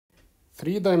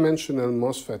Three-dimensional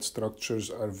MOSFET structures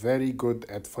are very good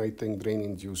at fighting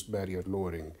drain-induced barrier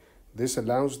lowering. This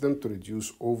allows them to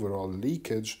reduce overall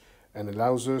leakage and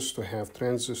allows us to have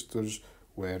transistors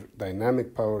where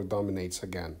dynamic power dominates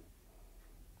again.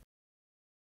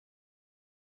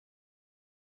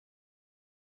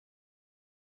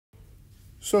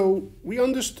 So we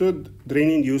understood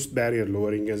drain-induced barrier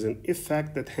lowering as an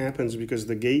effect that happens because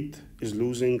the gate is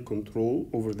losing control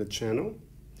over the channel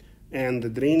and the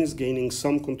drain is gaining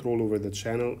some control over the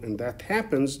channel, and that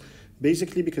happens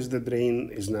basically because the drain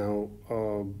is now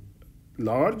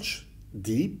large,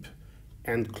 deep,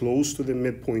 and close to the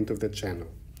midpoint of the channel.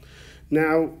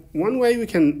 Now, one way we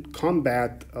can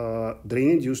combat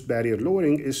drain-induced barrier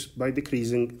lowering is by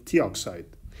decreasing T-oxide.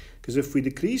 Because if we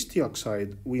decrease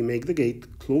T-oxide, we make the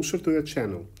gate closer to the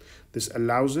channel. This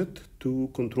allows it to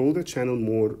control the channel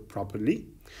more properly,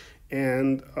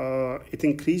 and it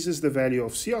increases the value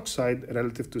of C-oxide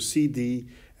relative to CD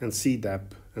and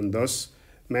C-dep, and thus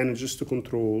manages to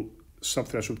control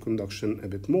subthreshold conduction a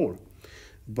bit more.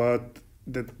 But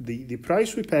the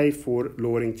price we pay for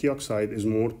lowering T-oxide is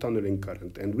more tunneling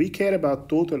current, and we care about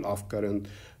total off current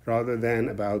rather than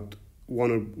about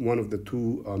one of the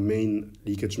two main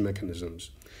leakage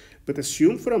mechanisms. But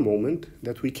assume for a moment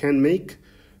that we can make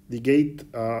the gate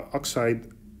oxide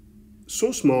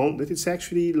so small that it's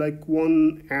actually like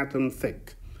 1 atom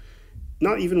thick.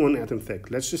 Not even 1 atom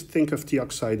thick. Let's just think of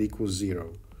T-oxide equals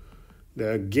 0.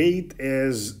 The gate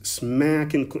is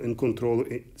smack in control,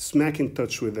 smack in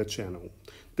touch with the channel.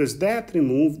 Does that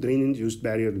remove drain-induced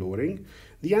barrier lowering?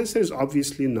 The answer is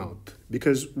obviously not,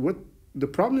 because what the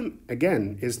problem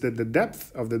again is that the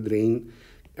depth of the drain,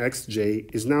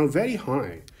 xj, is now very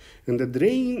high, and the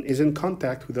drain is in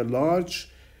contact with a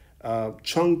large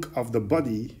chunk of the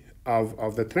body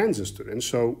of the transistor. And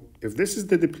so if this is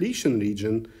the depletion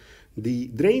region, the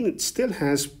drain still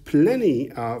has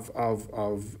plenty of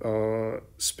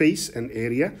space and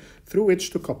area through which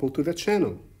to couple to the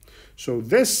channel. So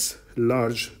this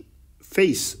large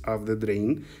face of the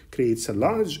drain creates a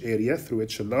large area through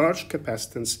which a large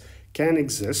capacitance can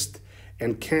exist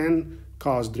and can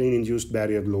cause drain-induced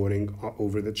barrier lowering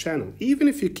over the channel. Even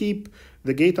if you keep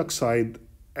the gate oxide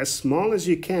as small as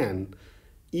you can,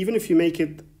 even if you make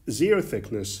it 0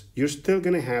 thickness, you're still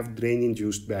going to have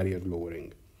drain-induced barrier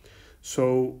lowering.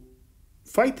 So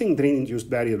fighting drain-induced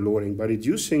barrier lowering by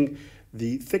reducing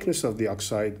the thickness of the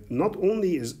oxide not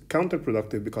only is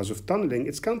counterproductive because of tunneling,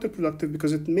 it's counterproductive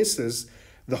because it misses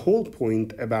the whole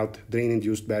point about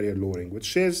drain-induced barrier lowering,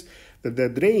 which is that the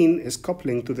drain is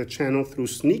coupling to the channel through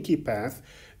sneaky path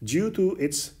due to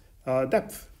its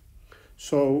depth.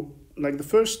 So like the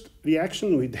first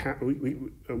reaction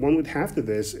one would have to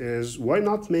this is, why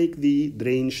not make the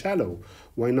drain shallow?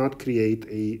 Why not create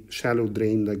a shallow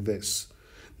drain like this?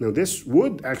 Now this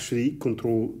would actually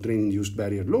control drain-induced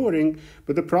barrier lowering,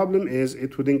 but the problem is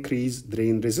it would increase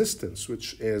drain resistance,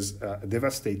 which is a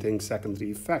devastating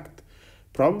secondary effect.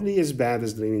 Probably as bad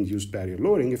as drain-induced barrier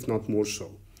lowering, if not more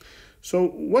so. So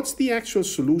what's the actual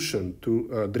solution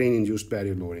to drain-induced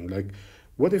barrier lowering? Like,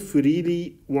 what if we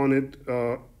really wanted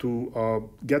to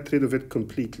get rid of it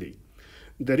completely?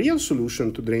 The real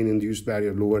solution to drain-induced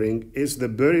barrier lowering is the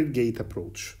buried gate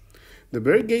approach. The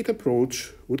buried gate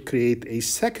approach would create a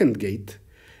second gate,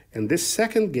 and this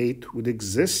second gate would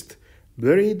exist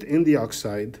buried in the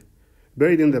oxide,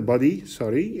 buried in the body,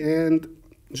 and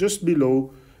just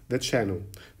below the channel.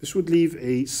 This would leave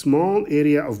a small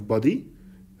area of body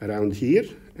around here,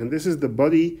 and this is the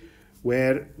body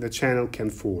where the channel can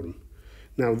form.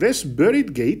 Now this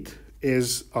buried gate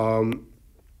is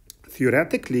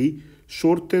theoretically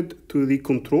shorted to the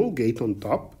control gate on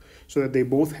top so that they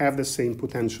both have the same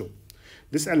potential.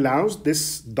 This allows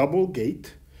this double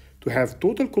gate to have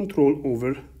total control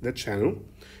over the channel,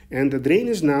 and the drain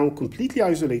is now completely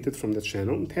isolated from the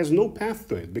channel. It has no path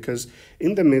to it because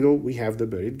in the middle we have the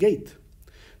buried gate.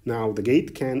 Now the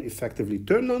gate can effectively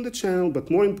turn on the channel, but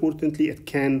more importantly it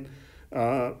can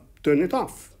turn it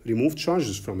off, remove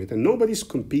charges from it, and nobody's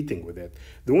competing with it.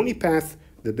 The only path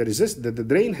that the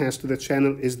drain has to the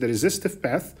channel is the resistive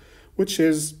path, which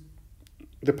is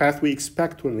the path we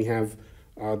expect when we have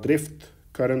drift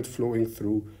current flowing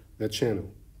through the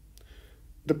channel.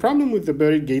 The problem with the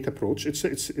buried gate approach,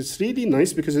 it's really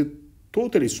nice because it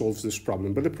totally solves this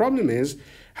problem. But the problem is,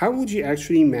 how would you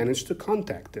actually manage to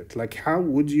contact it? Like, how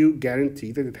would you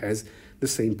guarantee that it has the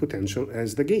same potential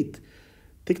as the gate?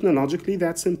 Technologically,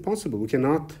 that's impossible. We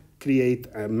cannot create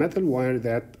a metal wire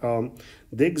that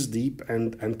digs deep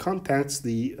and contacts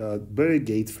the buried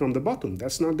gate from the bottom.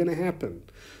 That's not going to happen.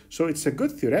 So it's a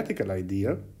good theoretical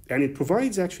idea, and it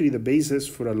provides actually the basis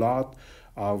for a lot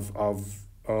of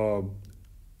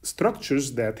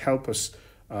structures that help us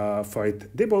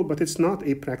fight DIBL, but it's not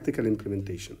a practical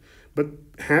implementation. But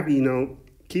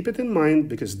keep it in mind,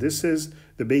 because this is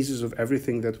the basis of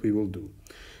everything that we will do.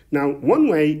 Now, one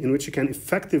way in which you can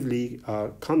effectively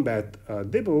combat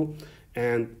DIBL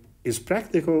and is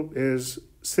practical is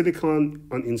silicon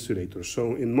on insulator.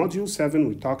 So in module 7,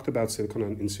 we talked about silicon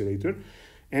on insulator,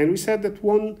 and we said that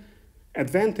one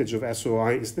advantage of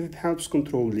SOI is that it helps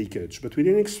control leakage, but we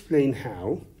didn't explain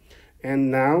how,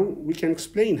 and now we can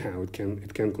explain how it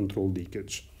can control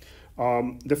leakage.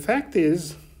 The fact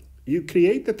is, you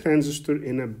create the transistor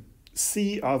in a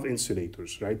sea of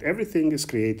insulators, right? Everything is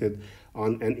created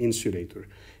on an insulator.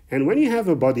 And when you have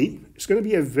a body, it's going to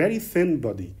be a very thin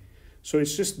body. So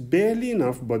it's just barely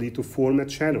enough body to form a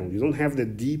channel. You don't have the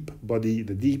deep body,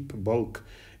 the deep bulk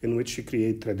in which you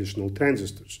create traditional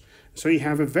transistors. So you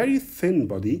have a very thin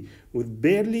body with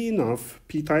barely enough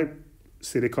p-type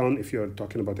silicon, if you're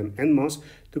talking about an NMOS,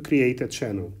 to create a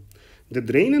channel. The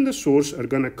drain and the source are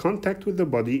going to contact with the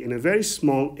body in a very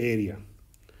small area,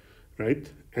 right?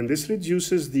 And this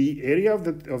reduces the area of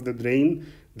the drain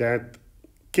that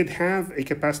could have a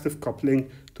capacitive coupling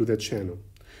to the channel.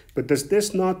 But does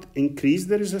this not increase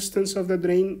the resistance of the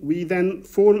drain? We then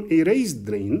form a raised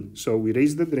drain. So we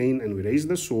raise the drain and we raise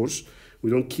the source. We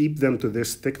don't keep them to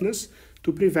this thickness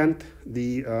to prevent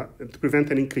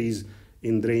an increase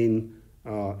in drain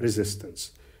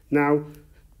resistance. Now,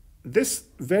 this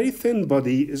very thin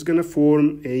body is going to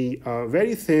form a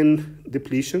very thin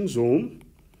depletion zone,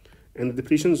 and the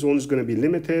depletion zone is going to be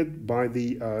limited by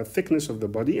the thickness of the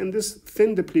body, and this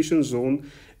thin depletion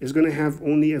zone is going to have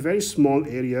only a very small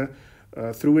area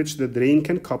through which the drain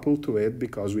can couple to it,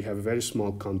 because we have a very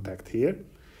small contact here.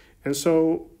 And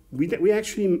so we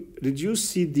actually reduce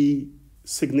CD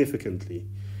significantly,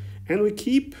 and we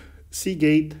keep C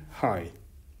gate high.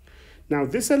 Now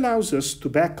this allows us to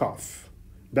back off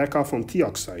on T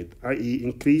oxide, i.e.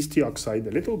 increase T oxide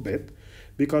a little bit,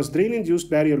 because drain-induced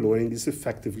barrier lowering is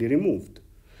effectively removed.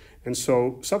 And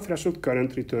so subthreshold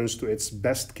current returns to its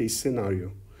best case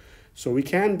scenario. So we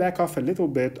can back off a little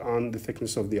bit on the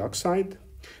thickness of the oxide,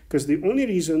 because the only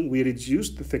reason we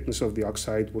reduced the thickness of the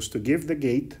oxide was to give the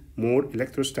gate more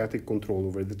electrostatic control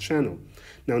over the channel.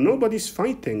 Now, nobody's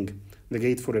fighting the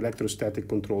gate for electrostatic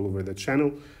control over the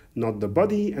channel, not the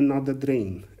body and not the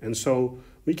drain. And so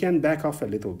we can back off a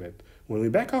little bit. When we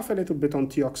back off a little bit on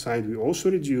T oxide, we also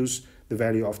reduce the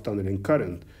value of tunneling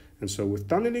current. And so with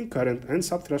tunneling current and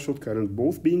subthreshold current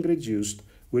both being reduced,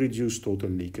 we reduce total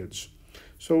leakage.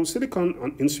 So silicon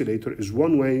on insulator is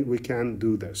one way we can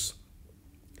do this.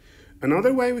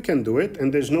 Another way we can do it,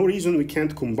 and there's no reason we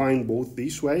can't combine both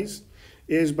these ways,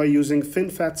 is by using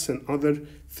FinFETs and other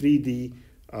 3D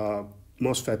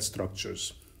MOSFET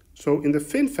structures. So in the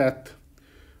FinFET,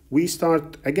 we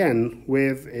start again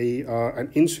with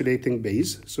an insulating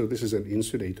base. So this is an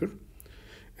insulator.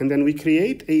 And then we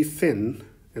create a fin,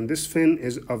 and this fin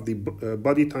is of the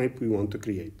body type we want to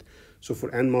create. So for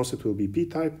NMOS, it will be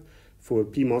P-type. For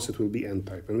PMOS, it will be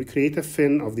N-type. And we create a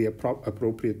fin of the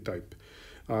appropriate type.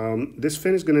 This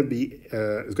fin is going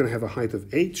to have a height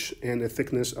of h and a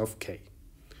thickness of k.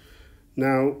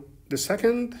 Now, the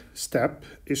second step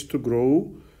is to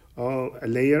grow a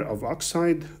layer of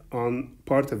oxide on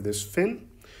part of this fin.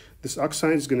 This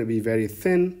oxide is going to be very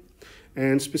thin,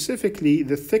 and specifically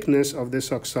the thickness of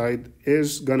this oxide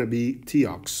is going to be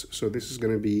Tox. So this is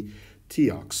going to be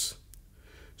Tox.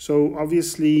 So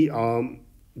obviously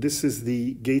this is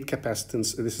the gate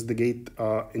capacitance, this is the gate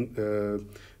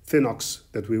Thinox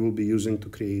that we will be using to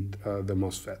create the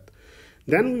MOSFET.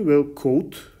 Then we will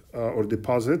coat or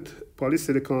deposit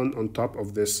polysilicon on top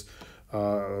of this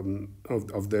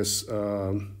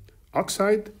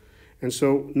oxide, and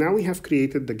so now we have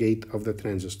created the gate of the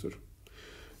transistor,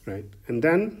 right? And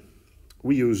then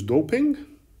we use doping,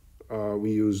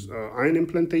 we use ion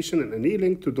implantation and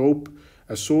annealing to dope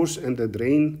a source and the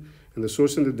drain, and the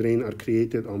source and the drain are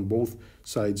created on both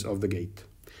sides of the gate.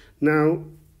 Now,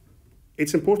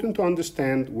 it's important to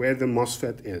understand where the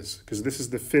MOSFET is, because this is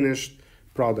the finished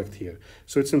product here.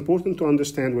 So it's important to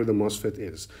understand where the MOSFET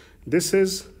is. This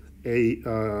is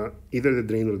either the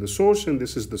drain or the source, and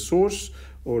this is the source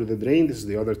or the drain. This is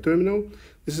the other terminal.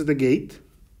 This is the gate,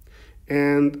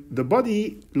 and the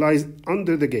body lies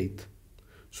under the gate.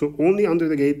 So only under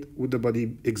the gate would the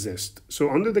body exist. So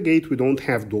under the gate, we don't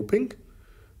have doping,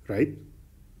 right?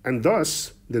 And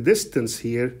thus, the distance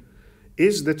here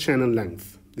is the channel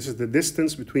length. This is the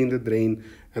distance between the drain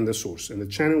and the source, and the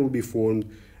channel will be formed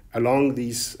along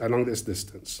this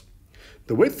distance.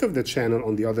 The width of the channel,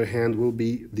 on the other hand, will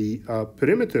be the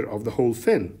perimeter of the whole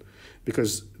fin,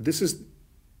 because this is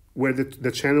where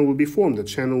the channel will be formed. The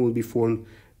channel will be formed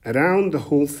around the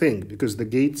whole thing because the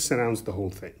gate surrounds the whole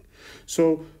thing.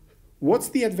 So what's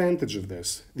the advantage of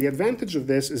this? The advantage of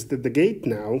this is that the gate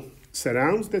now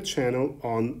surrounds the channel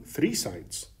on 3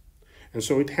 sides. And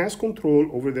so it has control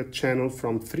over the channel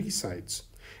from 3 sides.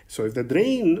 So if the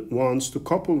drain wants to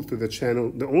couple to the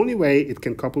channel, the only way it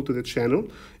can couple to the channel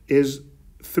is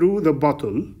through the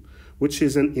bottom, which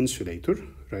is an insulator,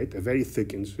 right? A very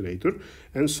thick insulator.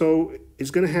 And so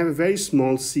it's going to have a very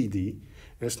small CD.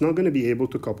 And it's not going to be able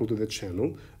to couple to the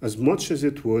channel as much as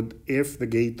it would if the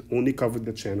gate only covered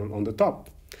the channel on the top.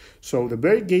 So the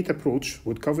buried gate approach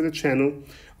would cover the channel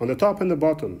on the top and the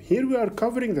bottom. Here we are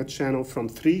covering the channel from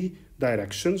 3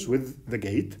 directions with the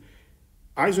gate,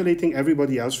 isolating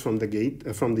everybody else from the gate,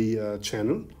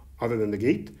 channel other than the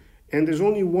gate. And there's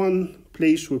only one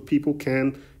place where people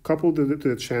can couple to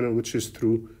the channel, which is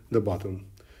through the bottom.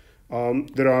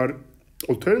 There are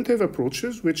alternative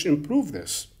approaches which improve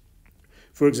this.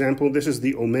 For example, this is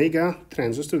the omega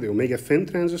transistor, the omega fin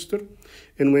transistor,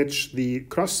 in which the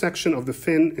cross-section of the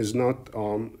fin is not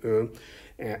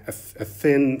a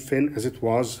thin fin as it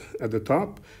was at the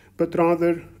top, but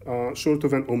rather sort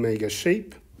of an omega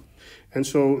shape. And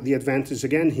so the advantage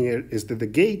again here is that the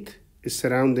gate is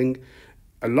surrounding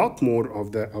a lot more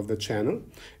of the channel,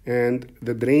 and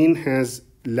the drain has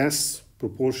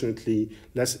proportionately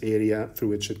less area through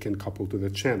which it can couple to the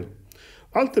channel.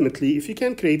 Ultimately, if you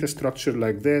can create a structure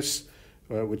like this,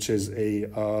 which is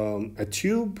a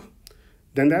tube,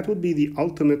 then that would be the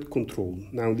ultimate control.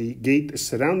 Now the gate is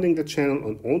surrounding the channel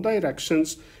on all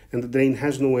directions, and the drain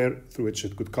has nowhere through which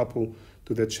it could couple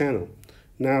to the channel.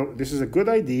 Now, this is a good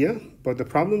idea, but the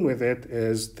problem with it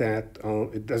is that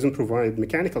it doesn't provide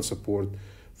mechanical support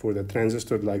for the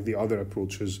transistor like the other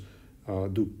approaches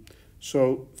do.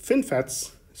 So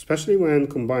FinFETs, especially when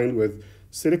combined with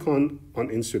silicon on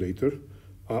insulator,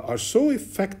 are so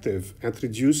effective at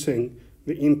reducing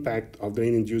the impact of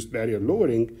drain-induced barrier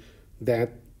lowering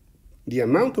that the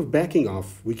amount of backing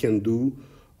off we can do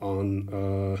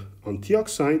on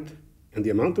T-oxide and the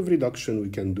amount of reduction we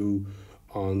can do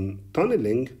on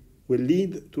tunneling will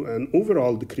lead to an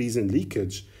overall decrease in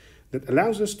leakage that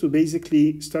allows us to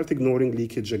basically start ignoring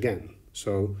leakage again.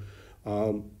 So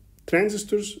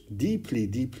transistors,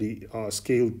 deeply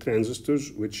scaled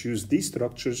transistors which use these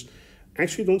structures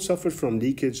actually don't suffer from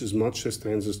leakage as much as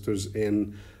transistors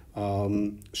in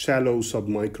shallow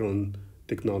submicron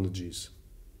technologies.